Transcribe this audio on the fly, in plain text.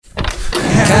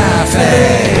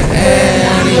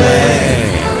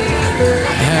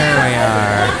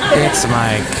Yes,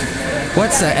 Mike.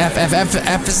 What's the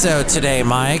episode today,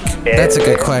 Mike? That's a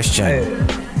good question.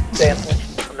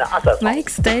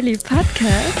 Mike's Daily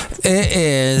Podcast. It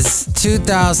is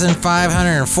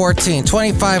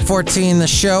 2514. The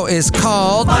show is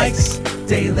called Mike's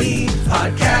Daily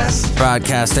Podcast.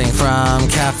 Broadcasting from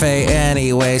Cafe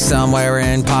Anyway, somewhere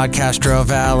in Podcastro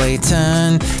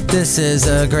Valleyton. This is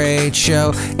a great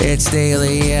show. It's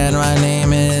daily, and my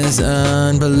name is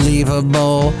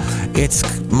Unbelievable.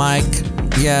 It's Mike.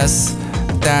 Yes,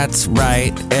 that's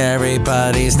right.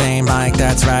 Everybody's named Mike.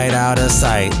 That's right, out of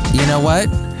sight. You know what?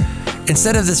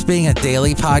 Instead of this being a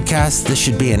daily podcast, this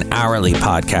should be an hourly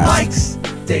podcast. Mike's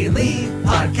Daily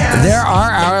Podcast. There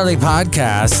are hourly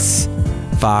podcasts.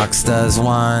 Fox does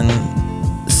one.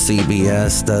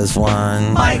 CBS does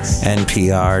one. Mike's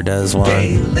NPR does one.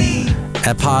 Daily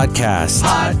A podcast.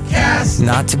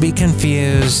 Not to be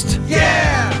confused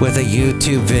with a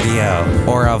YouTube video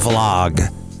or a vlog.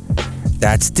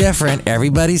 That's different.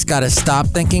 Everybody's got to stop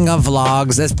thinking of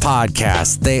vlogs as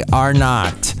podcasts. They are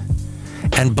not.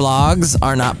 And blogs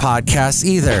are not podcasts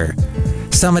either.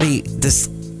 This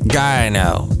guy I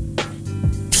know,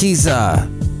 he's a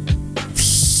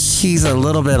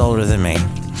little bit older than me.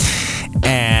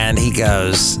 And he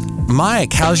goes,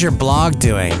 Mike, how's your blog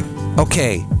doing?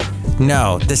 Okay,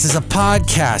 no, this is a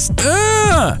podcast.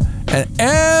 And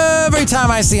every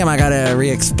time I see him, I gotta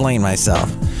re-explain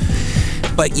myself.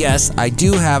 But yes, I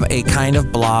do have a kind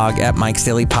of blog at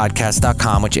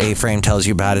mikesdailypodcast.com, which A-Frame tells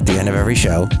you about at the end of every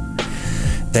show,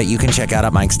 that you can check out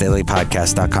at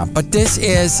mikesdailypodcast.com. But this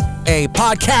is a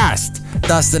podcast.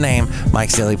 Thus the name,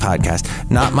 Mike's Daily Podcast.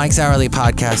 Not Mike's Hourly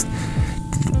Podcast.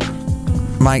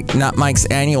 Not Mike's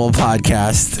Annual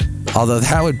Podcast. Although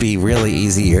that would be really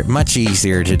much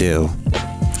easier to do.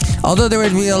 Although there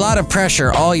would be a lot of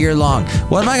pressure all year long.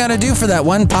 What am I going to do for that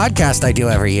one podcast I do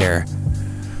every year?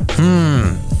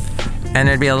 And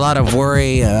there'd be a lot of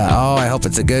worry. I hope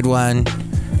it's a good one.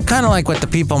 Kind of like what the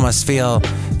people must feel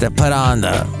that put on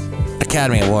the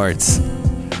Academy Awards.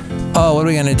 Oh, what are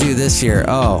we going to do this year?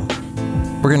 Oh,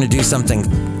 we're going to do something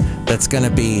that's going to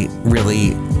be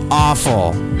really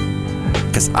awful.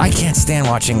 Because I can't stand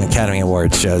watching Academy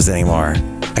Awards shows anymore.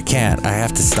 I can't. I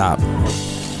have to stop.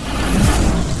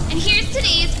 And here's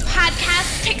today's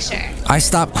podcast picture. I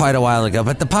stopped quite a while ago,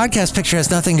 but the podcast picture has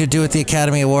nothing to do with the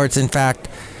Academy Awards. In fact,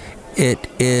 it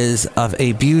is of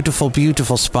a beautiful,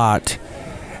 beautiful spot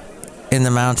in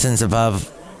the mountains above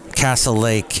Castle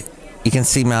Lake. You can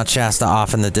see Mount Shasta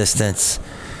off in the distance.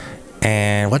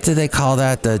 And what do they call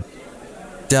that? The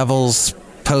Devil's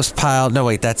Post Pile? No,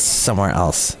 wait, that's somewhere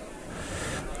else.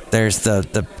 There's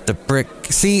the brick.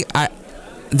 See,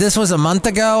 this was a month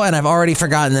ago, and I've already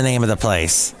forgotten the name of the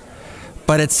place.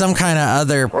 But it's some kind of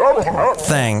other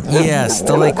thing. Yes,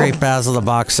 the late great Basil the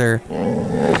Boxer.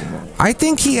 I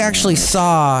think he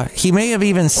may have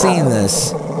even seen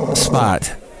this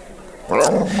spot.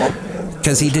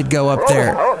 Because he did go up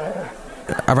there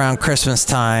around Christmas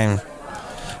time.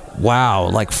 Wow,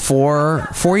 like four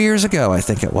years ago, I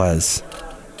think it was.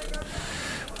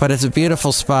 But it's a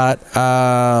beautiful spot.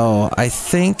 I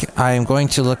think I'm going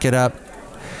to look it up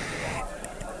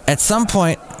at some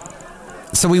point.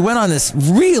 So we went on this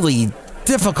really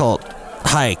difficult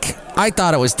hike. I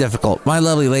thought it was difficult. My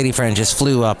lovely lady friend just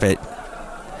flew up it.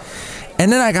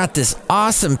 And then I got this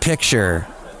awesome picture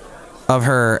of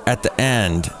her at the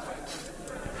end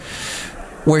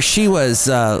where she was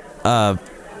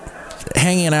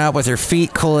hanging out with her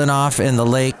feet cooling off in the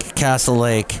lake, Castle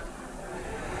Lake.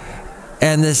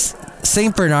 And this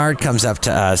St. Bernard comes up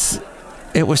to us.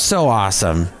 It was so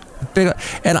awesome.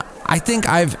 And I think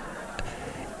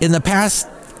in the past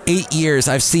 8 years,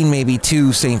 I've seen maybe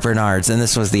 2 St. Bernards, and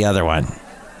this was the other one.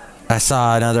 I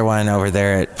saw another one over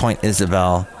there at Point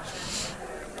Isabel.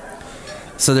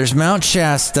 So there's Mount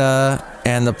Shasta,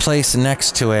 and the place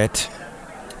next to it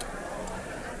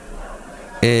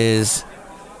is,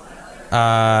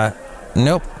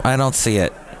 nope, I don't see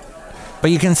it. But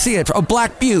you can see it. Oh,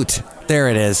 Black Butte. There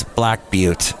it is, Black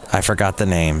Butte. I forgot the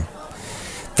name.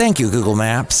 Thank you, Google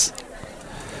Maps.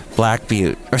 Black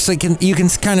Butte. Or so you can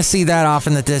kind of see that off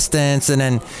in the distance, and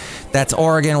then that's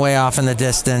Oregon way off in the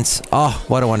distance. Oh,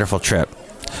 what a wonderful trip.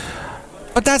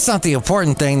 But that's not the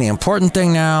important thing. The important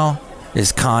thing now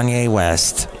is Kanye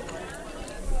West.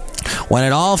 When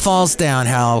it all falls down,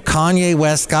 how Kanye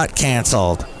West got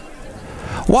canceled.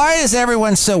 Why is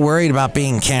everyone so worried about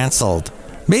being canceled?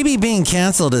 Maybe being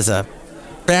canceled is a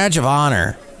badge of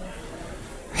honor.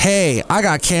 Hey, I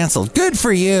got canceled. Good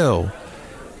for you.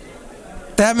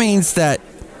 That means that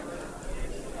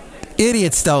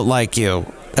idiots don't like you.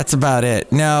 That's about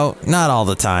it. No, not all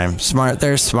the time.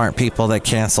 There's smart people that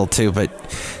cancel too, but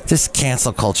this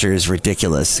cancel culture is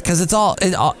ridiculous because it's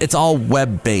all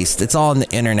web based. It's all on the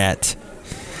internet,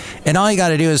 and all you got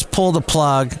to do is pull the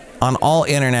plug on all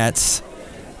internets,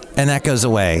 and that goes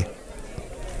away.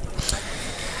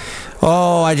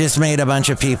 Oh, I just made a bunch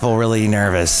of people really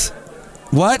nervous.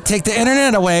 What? Take the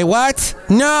internet away? What?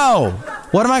 No.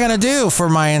 What am I gonna do for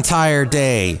my entire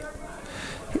day?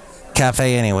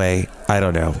 Cafe anyway. I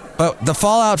don't know. But the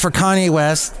fallout for Kanye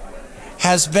West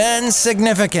has been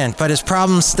significant, but his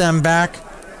problems stem back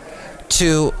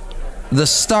to the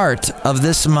start of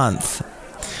this month.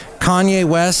 Kanye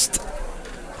West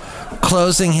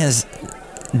closing his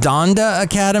Donda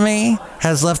Academy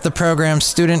has left the program's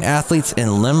student athletes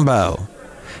in limbo.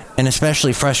 An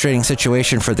especially frustrating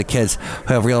situation for the kids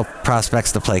who have real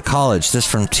prospects to play college. This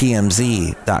from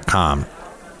TMZ.com.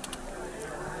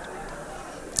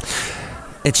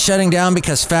 It's shutting down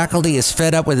because faculty is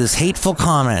fed up with his hateful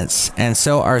comments, and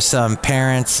so are some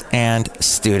parents and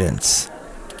students.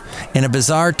 In a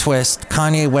bizarre twist,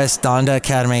 Kanye West Donda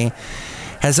Academy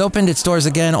has opened its doors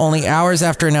again only hours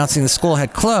after announcing the school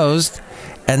had closed,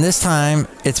 and this time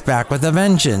it's back with a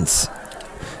vengeance.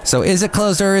 So is it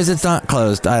closed or is it not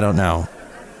closed? I don't know.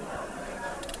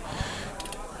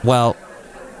 Well,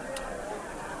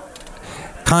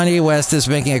 Kanye West is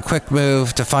making a quick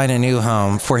move to find a new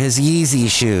home for his Yeezy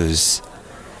shoes,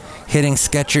 hitting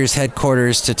Skechers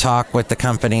headquarters to talk with the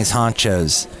company's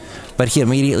honchos, but he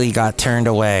immediately got turned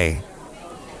away.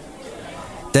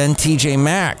 Then TJ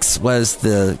Maxx was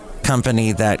the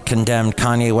company that condemned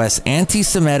Kanye West's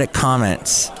anti-Semitic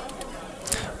comments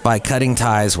by cutting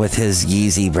ties with his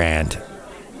Yeezy brand.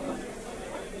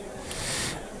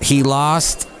 He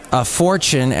lost a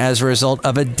fortune as a result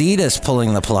of Adidas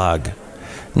pulling the plug,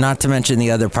 not to mention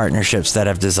the other partnerships that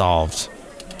have dissolved.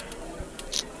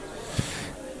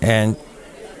 And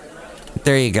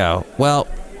there you go. Well,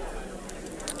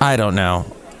 I don't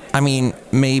know. I mean,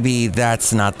 maybe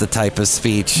that's not the type of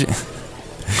speech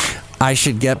I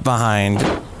should get behind.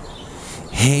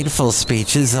 Hateful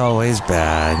speech is always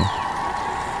bad.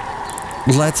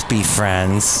 Let's be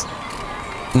friends,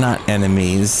 not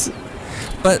enemies.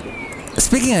 But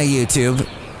speaking of YouTube,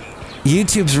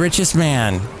 YouTube's richest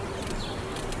man.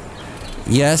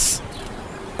 Yes,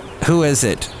 who is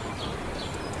it?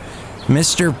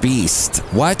 Mr. Beast.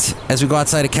 What? As we go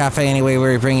outside a cafe anyway,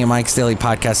 we're bringing you Mike's Daily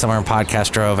Podcast somewhere in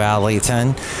Podcastro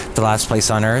Valleyton, the last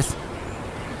place on earth.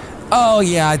 Oh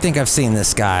yeah, I think I've seen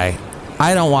this guy.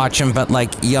 I don't watch him, but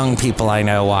like young people I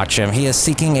know watch him. He is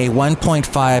seeking a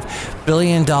 $1.5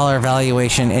 billion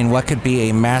valuation in what could be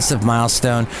a massive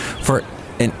milestone for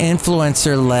an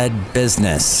influencer-led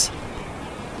business.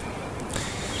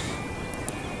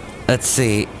 Let's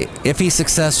see. If he's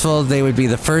successful, they would be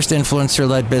the first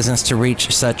influencer-led business to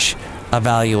reach such a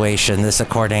valuation. This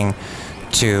according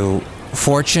to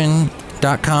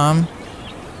Fortune.com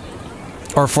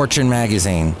or Fortune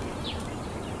Magazine.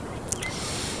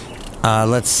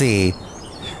 Let's see.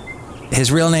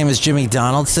 His real name is Jimmy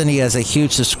Donaldson. He has a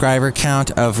huge subscriber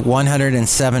count of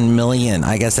 107 million.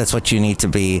 I guess that's what you need to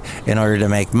be in order to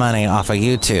make money off of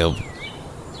YouTube.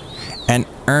 And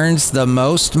earns the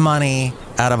most money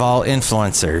out of all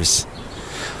influencers.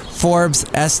 Forbes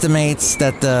estimates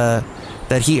that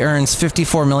he earns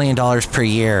 $54 million per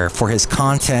year for his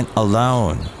content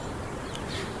alone.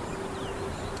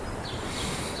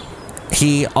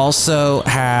 He also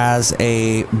has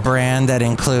a brand that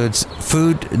includes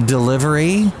food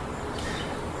delivery,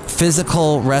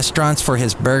 physical restaurants for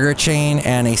his burger chain,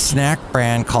 and a snack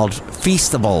brand called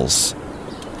Feastables.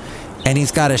 And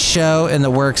he's got a show in the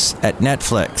works at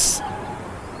Netflix.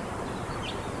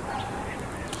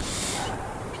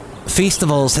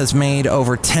 Feastables has made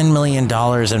over $10 million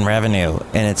in revenue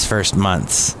in its first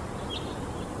months.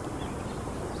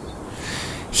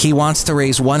 He wants to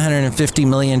raise $150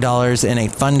 million in a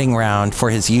funding round for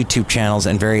his YouTube channels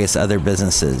and various other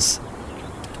businesses.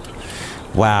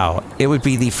 Wow. It would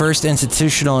be the first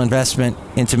institutional investment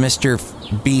into Mr.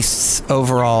 Beast's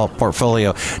overall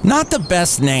portfolio. Not the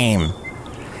best name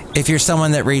if you're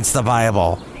someone that reads the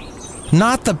Bible.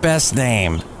 Not the best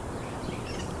name.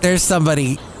 There's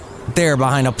somebody there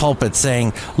behind a pulpit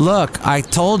saying, look, I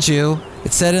told you,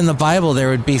 it said in the Bible there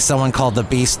would be someone called the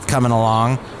Beast coming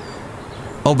along.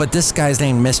 Oh, but this guy's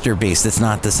named Mr. Beast. It's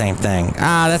not the same thing.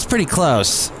 That's pretty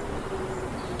close.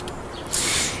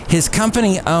 His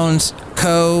company owns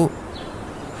the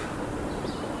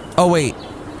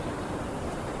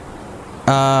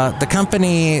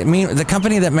company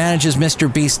that manages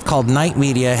Mr. Beast called Night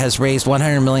Media has raised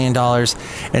 $100 million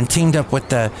and teamed up with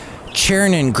the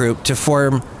Chernin Group to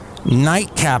form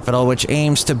Night Capital, which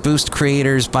aims to boost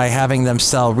creators by having them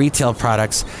sell retail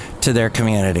products to their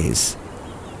communities.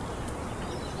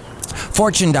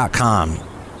 Fortune.com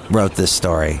wrote this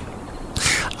story.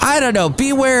 I don't know.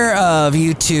 Beware of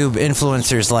YouTube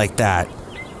influencers like that.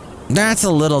 That's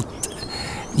a little...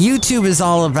 YouTube is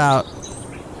all about...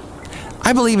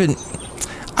 I believe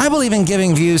in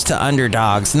giving views to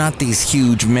underdogs, not these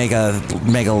huge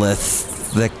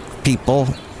megaliths, the people,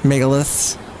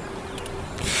 megaliths.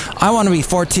 I want to be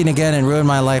 14 again and ruin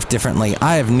my life differently.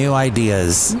 I have new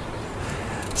ideas.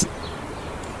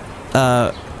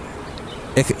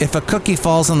 If a cookie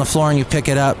falls on the floor and you pick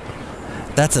it up,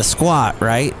 that's a squat,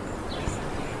 right?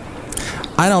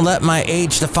 I don't let my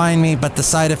age define me, but the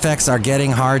side effects are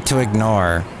getting hard to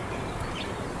ignore.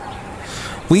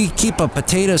 We keep a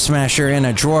potato smasher in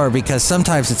a drawer because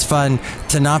sometimes it's fun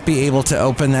to not be able to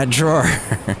open that drawer.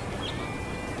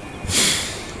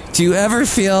 Do you ever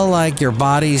feel like your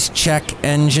body's check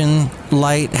engine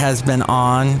light has been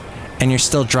on and you're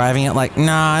still driving it like,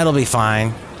 nah, it'll be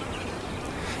fine?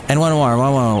 And one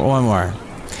more.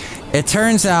 It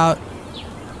turns out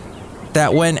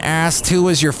that when asked who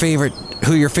your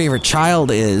favorite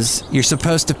child is, you're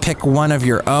supposed to pick one of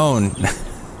your own.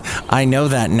 I know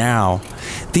that now.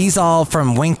 These all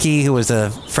from Winky, who was a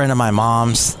friend of my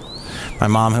mom's. My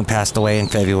mom who passed away in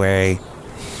February.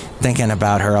 Thinking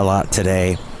about her a lot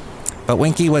today. But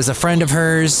Winky was a friend of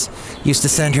hers. Used to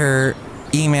send her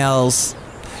emails.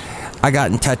 I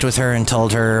got in touch with her and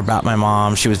told her about my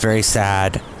mom. She was very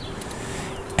sad.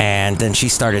 And then she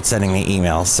started sending me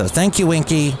emails. So thank you,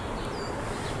 Winky.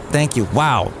 Thank you.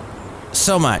 Wow.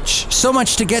 So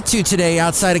much to get to today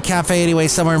outside of Cafe 80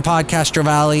 somewhere in Podcaster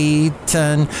Valley,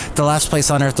 the last place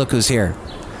on earth. Look who's here.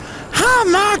 Hi,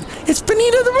 Mark. It's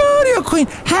Benita the Rodeo Queen.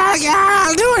 How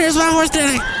y'all doing? Here's my horse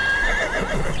today.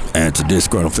 And to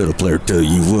disgruntled fiddle player, tell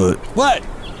you what. What?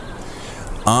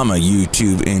 I'm a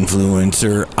YouTube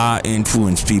influencer. I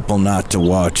influence people not to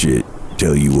watch it.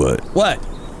 Tell you what. What?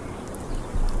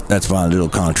 That's my little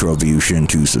contribution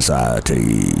to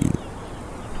society.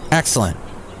 Excellent.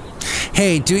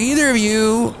 Hey, do either of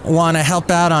you want to help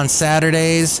out on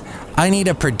Saturdays? I need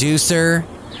a producer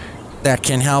that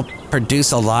can help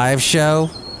produce a live show.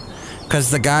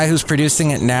 Because the guy who's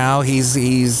producing it now, he's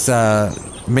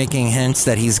making hints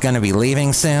that he's going to be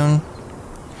leaving soon.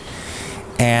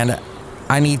 And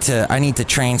I need to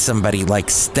train somebody like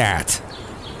Stat.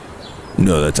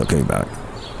 No, that's okay, Mac.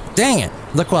 Dang it.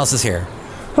 Look who else is here.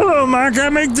 Hello, Mark. I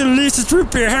make delicious root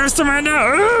beer. How's the man now?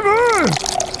 Oh, boy.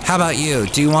 How about you?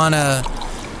 Do you want to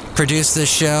produce this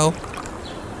show?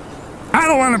 I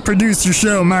don't want to produce your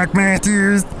show, Mark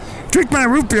Matthews. Drink my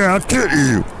root beer, I'll kill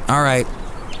you. All right.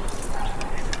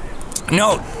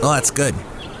 No. Well, that's good.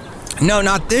 No,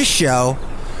 not this show,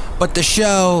 but the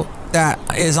show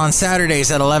that is on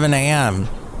Saturdays at 11 a.m.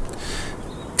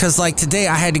 Because, like, today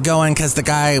I had to go in because the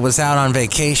guy was out on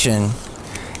vacation.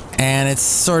 And it's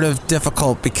sort of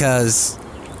difficult because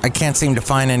I can't seem to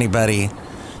find anybody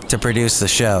to produce the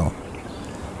show.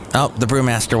 Oh, the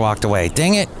brewmaster walked away.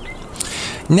 Dang it.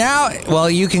 Now, well,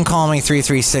 you can call me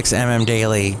 336MM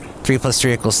Daily. 3 +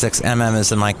 3 = 6. MM is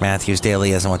the Mike Matthews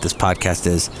Daily, isn't what this podcast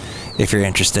is, if you're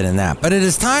interested in that. But it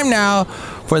is time now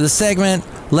for the segment,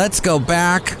 Let's Go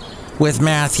Back with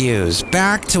Matthews.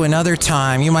 Back to another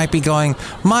time. You might be going,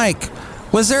 Mike,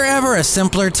 was there ever a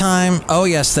simpler time? Oh,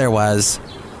 yes, there was.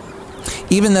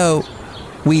 Even though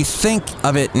we think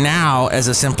of it now as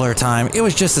a simpler time, it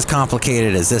was just as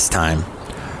complicated as this time.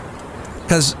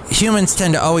 Because humans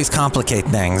tend to always complicate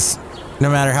things,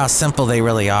 no matter how simple they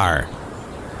really are.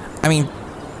 I mean,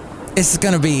 it's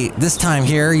going to be, this time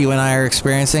here you and I are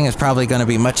experiencing is probably going to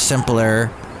be much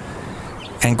simpler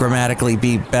and grammatically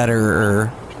be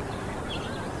better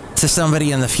to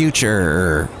somebody in the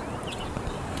future.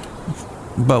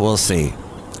 But we'll see.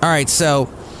 All right, so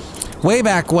way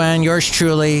back when, yours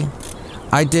truly,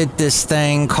 I did this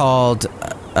thing called,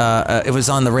 it was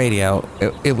on the radio.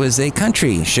 It was a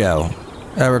country show,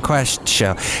 a request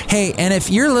show. Hey, and if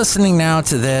you're listening now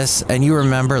to this and you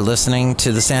remember listening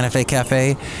to the Santa Fe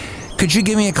Cafe, could you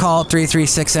give me a call at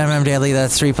 336MM Daily?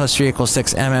 That's 3 + 3 =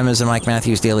 6. MM is a Mike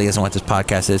Matthews Daily, isn't what this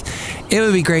podcast is. It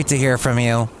would be great to hear from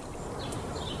you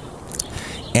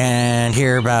and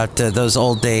hear about those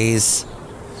old days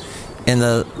in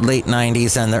the late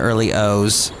 90s and the early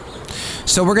O's.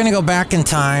 So we're going to go back in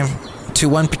time to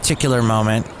one particular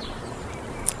moment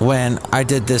when I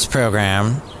did this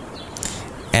program.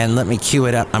 And let me cue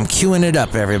it up. I'm queuing it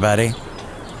up, everybody.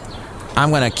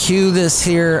 I'm going to cue this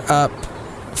here up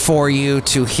for you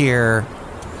to hear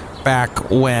back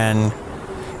when,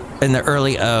 in the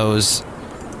early O's,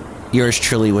 yours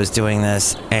truly was doing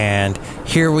this. And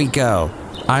here we go.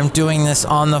 I'm doing this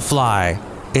on the fly.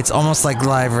 It's almost like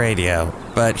live radio,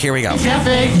 but here we go.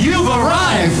 Cafe, you've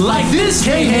arrived! Like this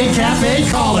K-Hey Cafe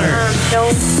caller!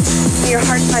 Don't, your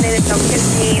heart's not in it, don't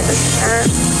kiss me.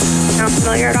 Sound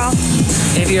familiar at all?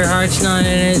 If your heart's not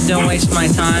in it, don't waste my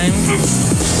time.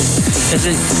 Is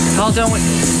it called Don't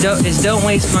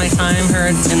Waste My Time heard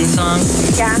in the song?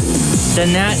 Yeah.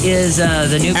 Then that is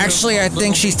the new... Actually, I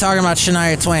think she's talking about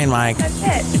Shania Twain, Mike. That's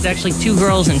it. It's actually 2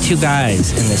 girls and 2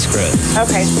 guys in this group.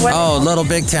 Okay, so what? Oh, Little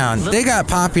Big Town. They got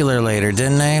popular later,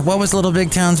 didn't they? What was Little Big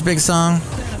Town's big song?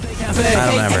 I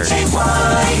don't remember.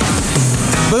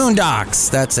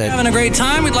 Boondocks, that's it. Having a great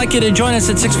time. We'd like you to join us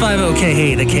at 650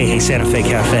 KHEY, the KHEY Santa Fe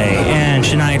Cafe, and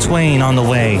Shania Twain on the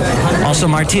way. Also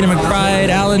Martina McBride,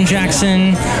 Alan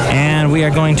Jackson, and we are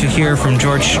going to hear from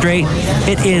George Strait.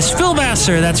 It is Phil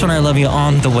Vassar, That's When I Love You,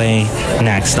 on the way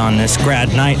next on this grad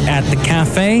night at the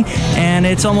cafe. And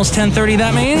it's almost 10:30.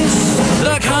 That means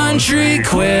the Country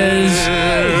Quiz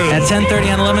at 10:30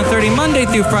 and 11:30 Monday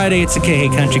through Friday. It's the KHEY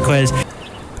Country Quiz.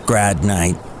 Grad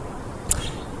night.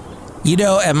 You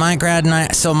know, at my grad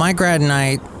night, they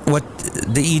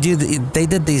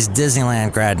did these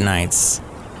Disneyland grad nights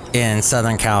in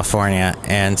Southern California,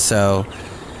 and so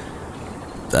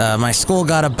my school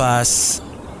got a bus.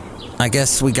 I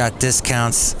guess we got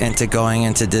discounts into going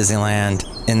into Disneyland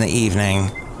in the evening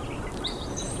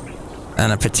on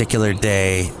a particular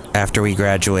day after we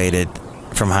graduated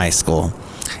from high school,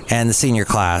 and the senior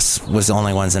class was the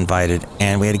only ones invited,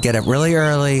 and we had to get up really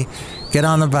early, get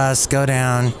on the bus, go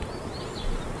down.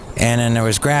 And then there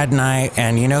was grad night,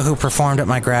 and you know who performed at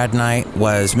my grad night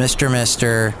was Mr.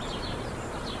 Mister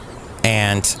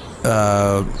and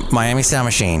Miami Sound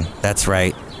Machine. That's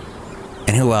right.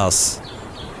 And who else?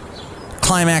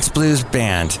 Climax Blues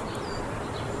Band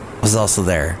was also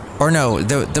there. Or no,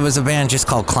 there was a band just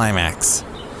called Climax.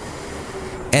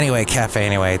 Anyway,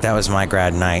 that was my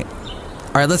grad night.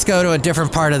 All right, let's go to a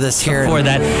different part of this here. Before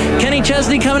that, Kenny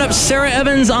Chesney coming up, Sarah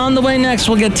Evans on the way next.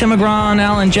 We'll get Tim McGraw,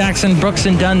 Alan Jackson, Brooks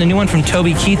and Dunn, the new one from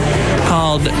Toby Keith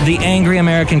called The Angry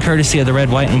American, courtesy of the Red,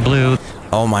 White, and Blue.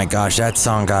 Oh my gosh, that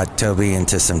song got Toby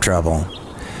into some trouble.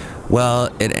 Well,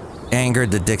 it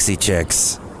angered the Dixie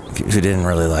Chicks, who didn't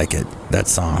really like it, that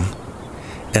song.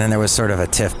 And then there was sort of a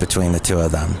tiff between the two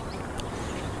of them.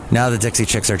 Now the Dixie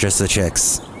Chicks are just the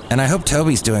Chicks. And I hope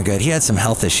Toby's doing good. He had some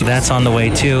health issues. That's on the way,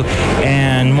 too.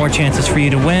 And more chances for you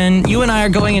to win. You and I are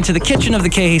going into the kitchen of the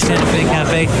KHEY Santa Fe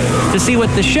Cafe to see what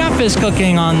the chef is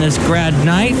cooking on this grad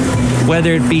night,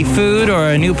 whether it be food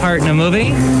or a new part in a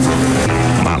movie.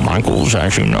 Matt Michaels,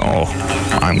 as you know,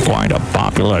 I'm quite a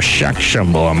popular sex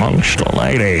symbol amongst the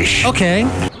ladies. Okay.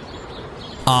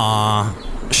 Aw,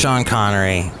 Sean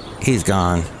Connery. He's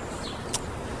gone.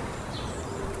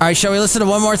 All right, shall we listen to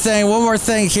one more thing? One more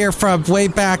thing here from way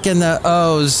back in the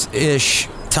O's-ish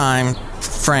time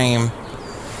frame.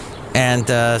 And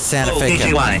Santa Fe.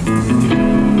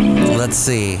 Let's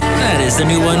see. That is the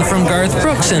new one from Garth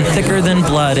Brooks and Thicker Than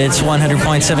Blood. It's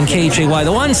 100.7 KHEY,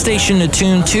 the one station to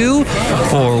tune to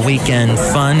for weekend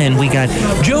fun. And we got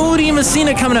Jody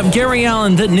Messina coming up, Gary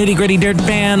Allen, the Nitty Gritty Dirt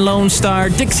Band, Lone Star,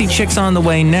 Dixie Chicks on the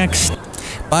way next.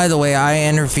 By the way, I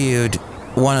interviewed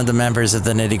one of the members of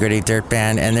the Nitty Gritty Dirt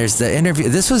Band, and there's the interview.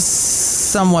 This was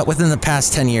somewhat within the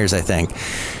past 10 years, I think.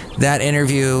 That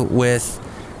interview with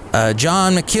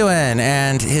John McEwen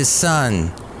and his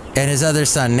son, and his other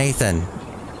son, Nathan.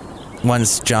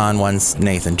 One's John, one's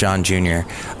Nathan, John Jr.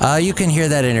 You can hear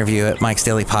that interview at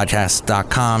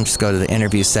mikesdailypodcast.com. Just go to the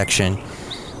interview section.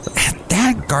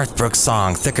 That Garth Brooks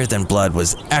song, Thicker Than Blood,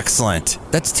 was excellent.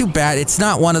 That's too bad. It's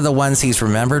not one of the ones he's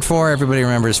remembered for. Everybody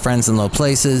remembers Friends in Low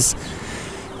Places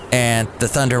and The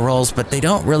Thunder Rolls, but they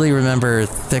don't really remember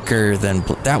Thicker Than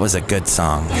Blood. That was a good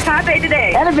song. Cafe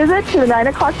today. And a visit to the 9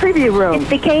 o'clock preview room. It's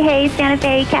the KHEY Santa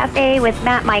Fe Cafe with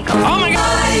Matt Michaels. Oh my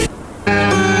God!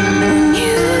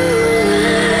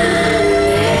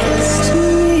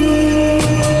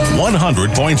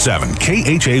 100.7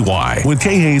 KHEY with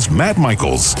KHEY's Matt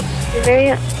Michaels.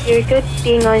 You're good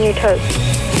being on your toes.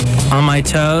 On my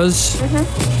toes?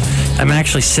 Mm-hmm. I'm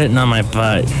actually sitting on my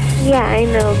butt. Yeah, I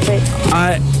know, but...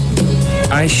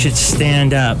 I should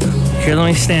stand up. Here, let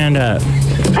me stand up.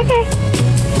 Okay.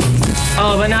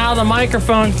 Oh, but now the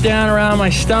microphone's down around my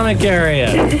stomach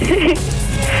area.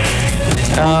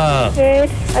 Good.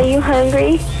 Are you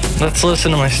hungry? Let's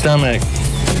listen to my stomach.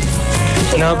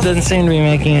 Nope, doesn't seem to be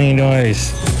making any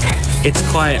noise. It's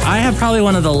quiet. I have probably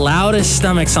one of the loudest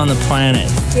stomachs on the planet.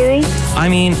 Really? I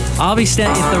mean, I'll be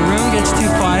standing, if the room gets too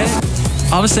quiet,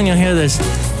 all of a sudden you'll hear this.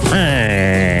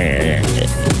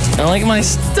 I like my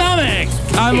stomach.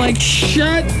 I'm like,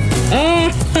 shut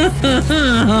up.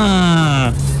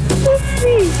 So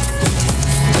sweet.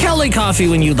 Kelly Coffee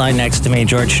when you lie next to me.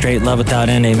 George Strait, Love Without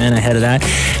End, amen. Ahead of that.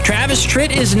 Travis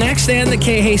Tritt is next, and the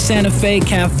KH Santa Fe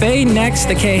Cafe next.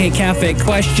 The KH Cafe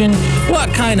question: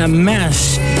 what kind of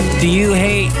mess do you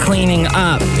hate cleaning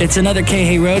up? It's another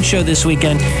KH Roadshow this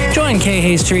weekend. Join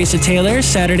KH's Teresa Taylor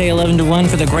Saturday 11 to 1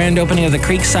 for the grand opening of the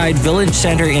Creekside Village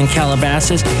Center in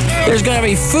Calabasas. There's going to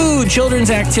be food,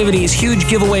 children's activities, huge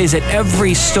giveaways at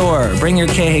every store. Bring your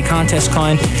KH contest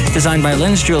coin designed by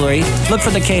Lynn's Jewelry. Look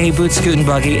for the KH Boot Scoot and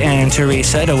Buggy and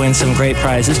Teresa to win some great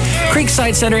prizes.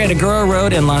 Creekside Center at Agoura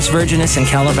Road in Las Virgenes in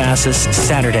Calabasas,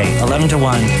 Saturday, 11 to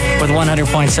 1 with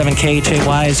 100.7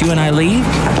 KHAY. As you and I leave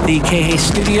the KH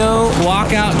studio,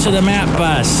 walk out to the map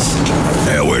bus.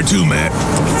 Yeah, where to, Matt?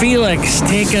 Felix,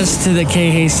 take us to the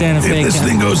KH Santa Fe. If this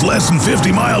thing goes less than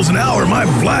 50 miles an hour, my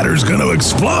bladder's gonna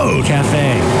explode.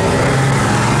 Cafe.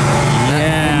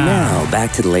 And now,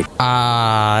 back to the late.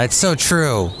 It's so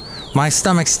true. My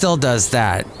stomach still does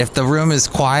that. If the room is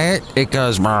quiet, it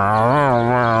goes.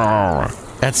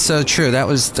 That's so true. That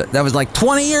was like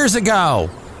 20 years ago.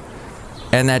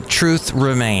 And that truth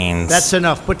remains. That's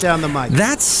enough. Put down the mic.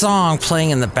 That song playing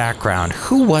in the background,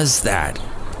 who was that?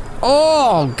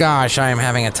 Oh, gosh, I am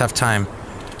having a tough time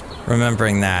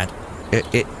remembering that.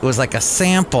 It was like a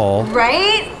sample.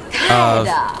 Right? Of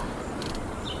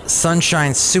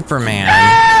Sunshine Superman.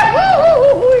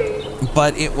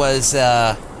 But it was,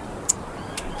 let's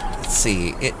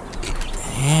see,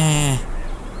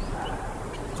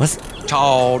 what's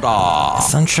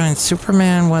Sunshine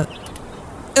Superman, what?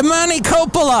 Imani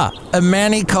Coppola!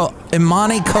 Imani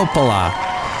Coppola.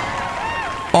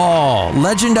 Oh,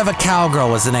 Legend of a Cowgirl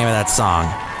was the name of that song.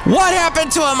 What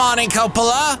happened to Imani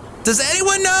Coppola? Does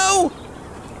anyone know?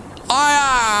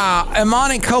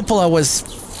 Imani Coppola was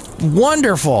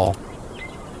wonderful.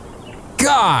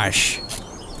 Gosh.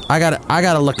 I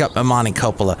gotta look up Imani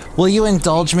Coppola. Will you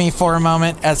indulge me for a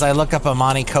moment as I look up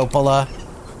Imani Coppola?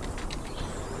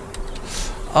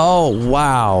 Oh,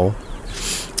 wow.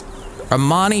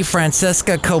 Imani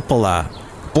Francesca Coppola,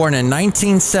 born in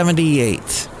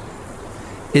 1978,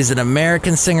 is an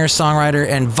American singer-songwriter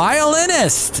and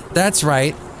violinist. That's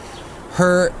right.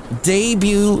 Her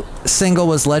debut single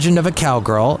was Legend of a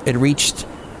Cowgirl. It reached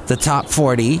the top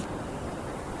 40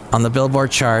 on the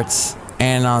Billboard charts,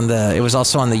 and it was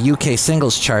also on the UK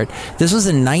singles chart. This was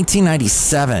in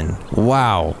 1997.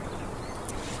 Wow.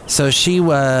 So she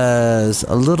was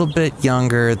a little bit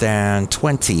younger than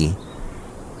 20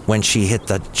 when she hit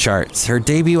the charts. Her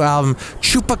debut album,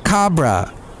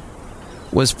 Chupacabra,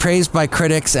 was praised by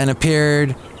critics and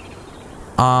appeared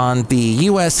on the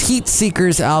US Heat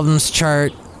Seekers albums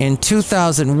chart. In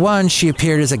 2001, she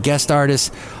appeared as a guest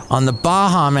artist on the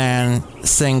Baha Man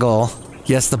single.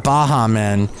 Yes, the Baha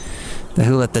Men, the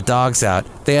Who Let the Dogs Out.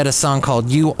 They had a song called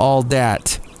You All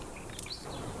Dat.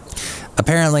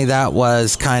 Apparently that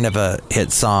was kind of a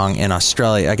hit song in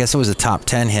Australia. I guess it was a top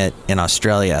 10 hit in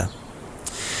Australia.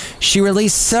 She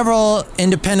released several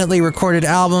independently recorded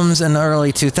albums in the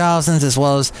early 2000s, as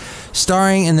well as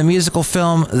starring in the musical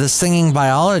film The Singing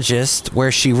Biologist,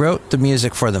 where she wrote the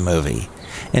music for the movie.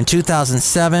 In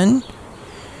 2007,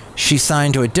 she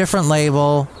signed to a different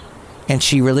label, and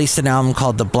she released an album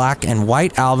called The Black and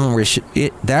White Album,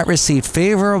 that received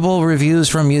favorable reviews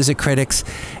from music critics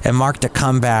and marked a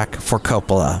comeback for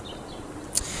Coppola.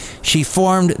 She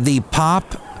formed the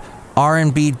pop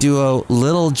R&B duo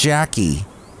Little Jackie,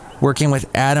 working with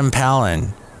Adam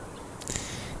Pallin.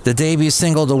 The debut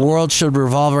single, The World Should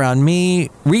Revolve Around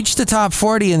Me, reached the top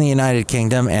 40 in the United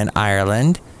Kingdom and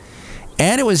Ireland,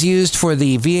 and it was used for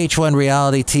the VH1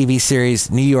 reality TV series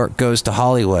New York Goes to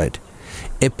Hollywood.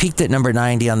 It peaked at number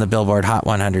 90 on the Billboard Hot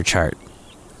 100 chart.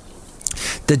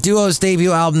 The duo's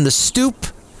debut album, The Stoop,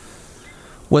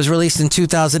 was released in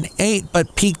 2008,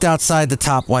 but peaked outside the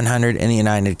top 100 in the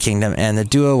United Kingdom, and the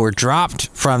duo were dropped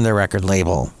from their record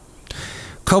label.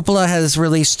 Coppola has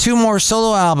released two more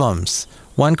solo albums,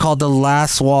 one called The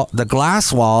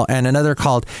Glass Wall, and another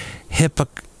called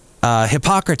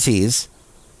Hippocrates.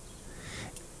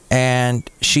 And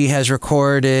she has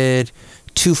recorded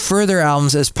two further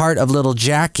albums as part of Little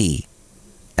Jackie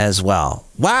as well.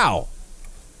 Wow!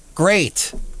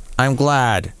 Great! I'm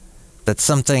glad that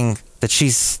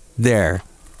she's there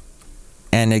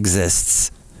and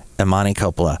exists. Imani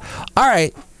Coppola. All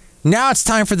right, now it's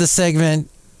time for the segment,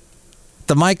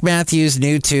 the Mike Matthews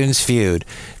New Tunes Feud.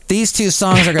 These two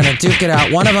songs are going to duke it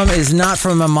out. One of them is not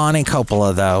from Imani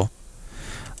Coppola, though.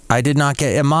 I did not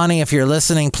get... Imani, if you're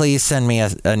listening, please send me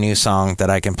a new song that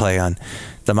I can play on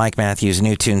the Mike Matthews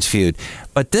New Tunes Feud.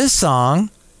 But this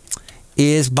song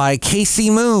is by Casey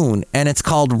Moon, and it's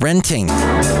called Renting.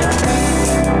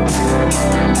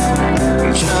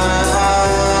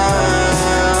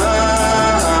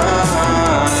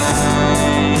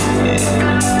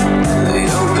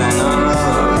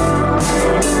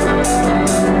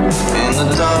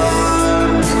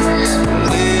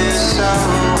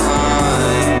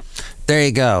 There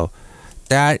you go.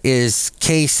 That is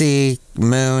Casey,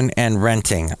 Moon, and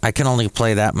Renting. I can only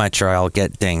play that much or I'll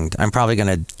get dinged. I'm probably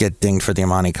going to get dinged for the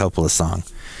Imani Coppola song.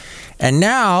 And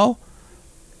now,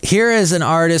 here is an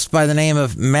artist by the name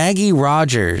of Maggie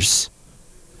Rogers.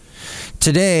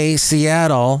 Today,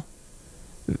 Seattle,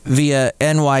 via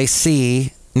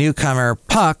NYC, newcomer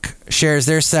Puck shares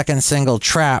their second single,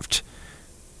 Trapped.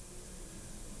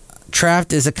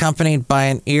 Trapped is accompanied by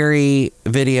an eerie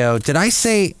video. Did I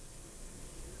say...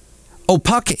 Oh,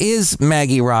 Puck is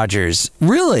Maggie Rogers.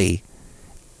 Really?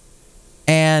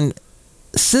 And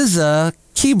SZA,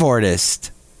 keyboardist.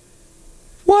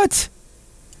 What?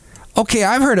 Okay,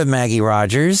 I've heard of Maggie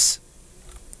Rogers.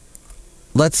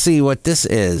 Let's see what this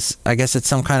is. I guess it's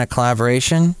some kind of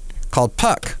collaboration called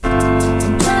Puck.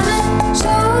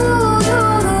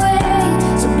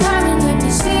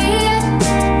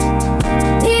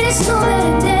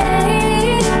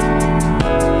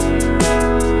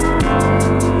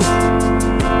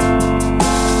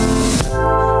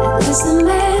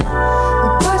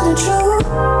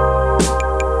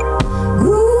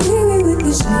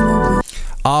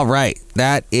 All right,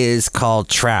 that is called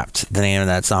Trapped, the name of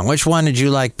that song. Which one did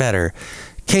you like better?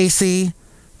 Casey,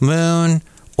 Moon,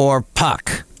 or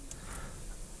Puck?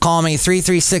 Call me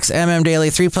 336MM Daily.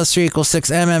 3 + 3 =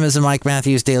 6. MM is a Mike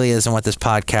Matthews Daily, and what this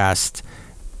podcast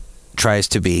tries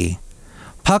to be.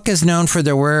 Puck is known for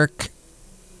their work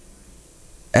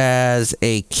as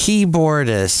a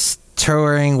keyboardist,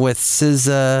 touring with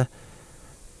SZA,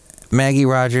 Maggie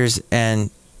Rogers, and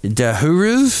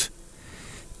Dahuruv.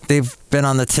 They've been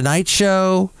on The Tonight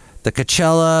Show, the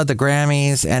Coachella, the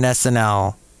Grammys, and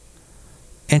SNL.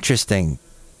 Interesting.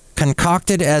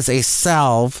 Concocted as a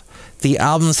salve, the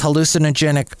album's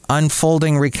hallucinogenic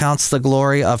unfolding recounts the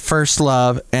glory of first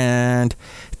love and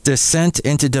descent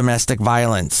into domestic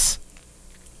violence.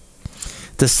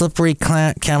 The slippery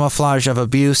camouflage of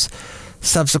abuse,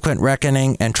 subsequent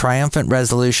reckoning, and triumphant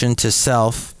resolution to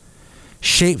self,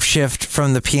 shapeshift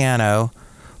from the piano.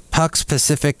 Puck's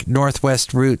Pacific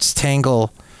Northwest roots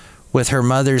tangle with her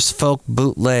mother's folk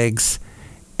bootlegs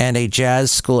and a jazz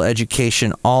school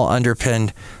education, all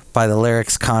underpinned by the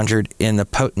lyrics conjured in the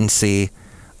potency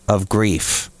of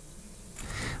grief.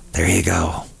 There you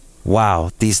go.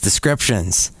 Wow, these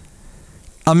descriptions.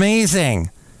 Amazing.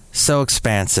 So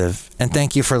expansive. And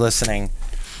thank you for listening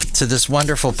to this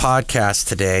wonderful podcast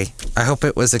today. I hope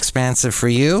it was expansive for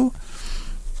you.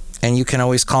 And you can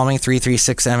always call me,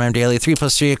 336MM Daily. 3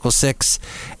 + 3 = 6.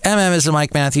 MM is the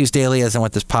Mike Matthews Daily, as in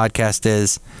what this podcast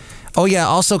is. Oh, yeah,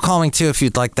 also call me, too, if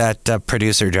you'd like that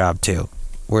producer job, too.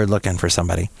 We're looking for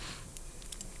somebody.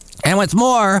 And what's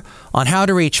more, on how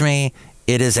to reach me,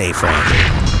 it is A-Frame.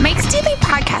 Mike's Daily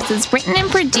Podcast is written and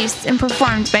produced and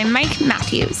performed by Mike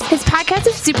Matthews. His podcast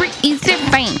is super easy to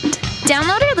find.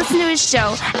 Download or listen to his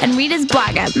show and read his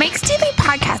blog at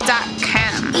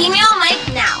mikesdailypodcast.com. Email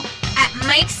Mike now at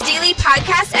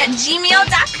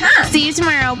mikesdailypodcast@gmail.com. See you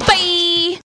tomorrow. Bye.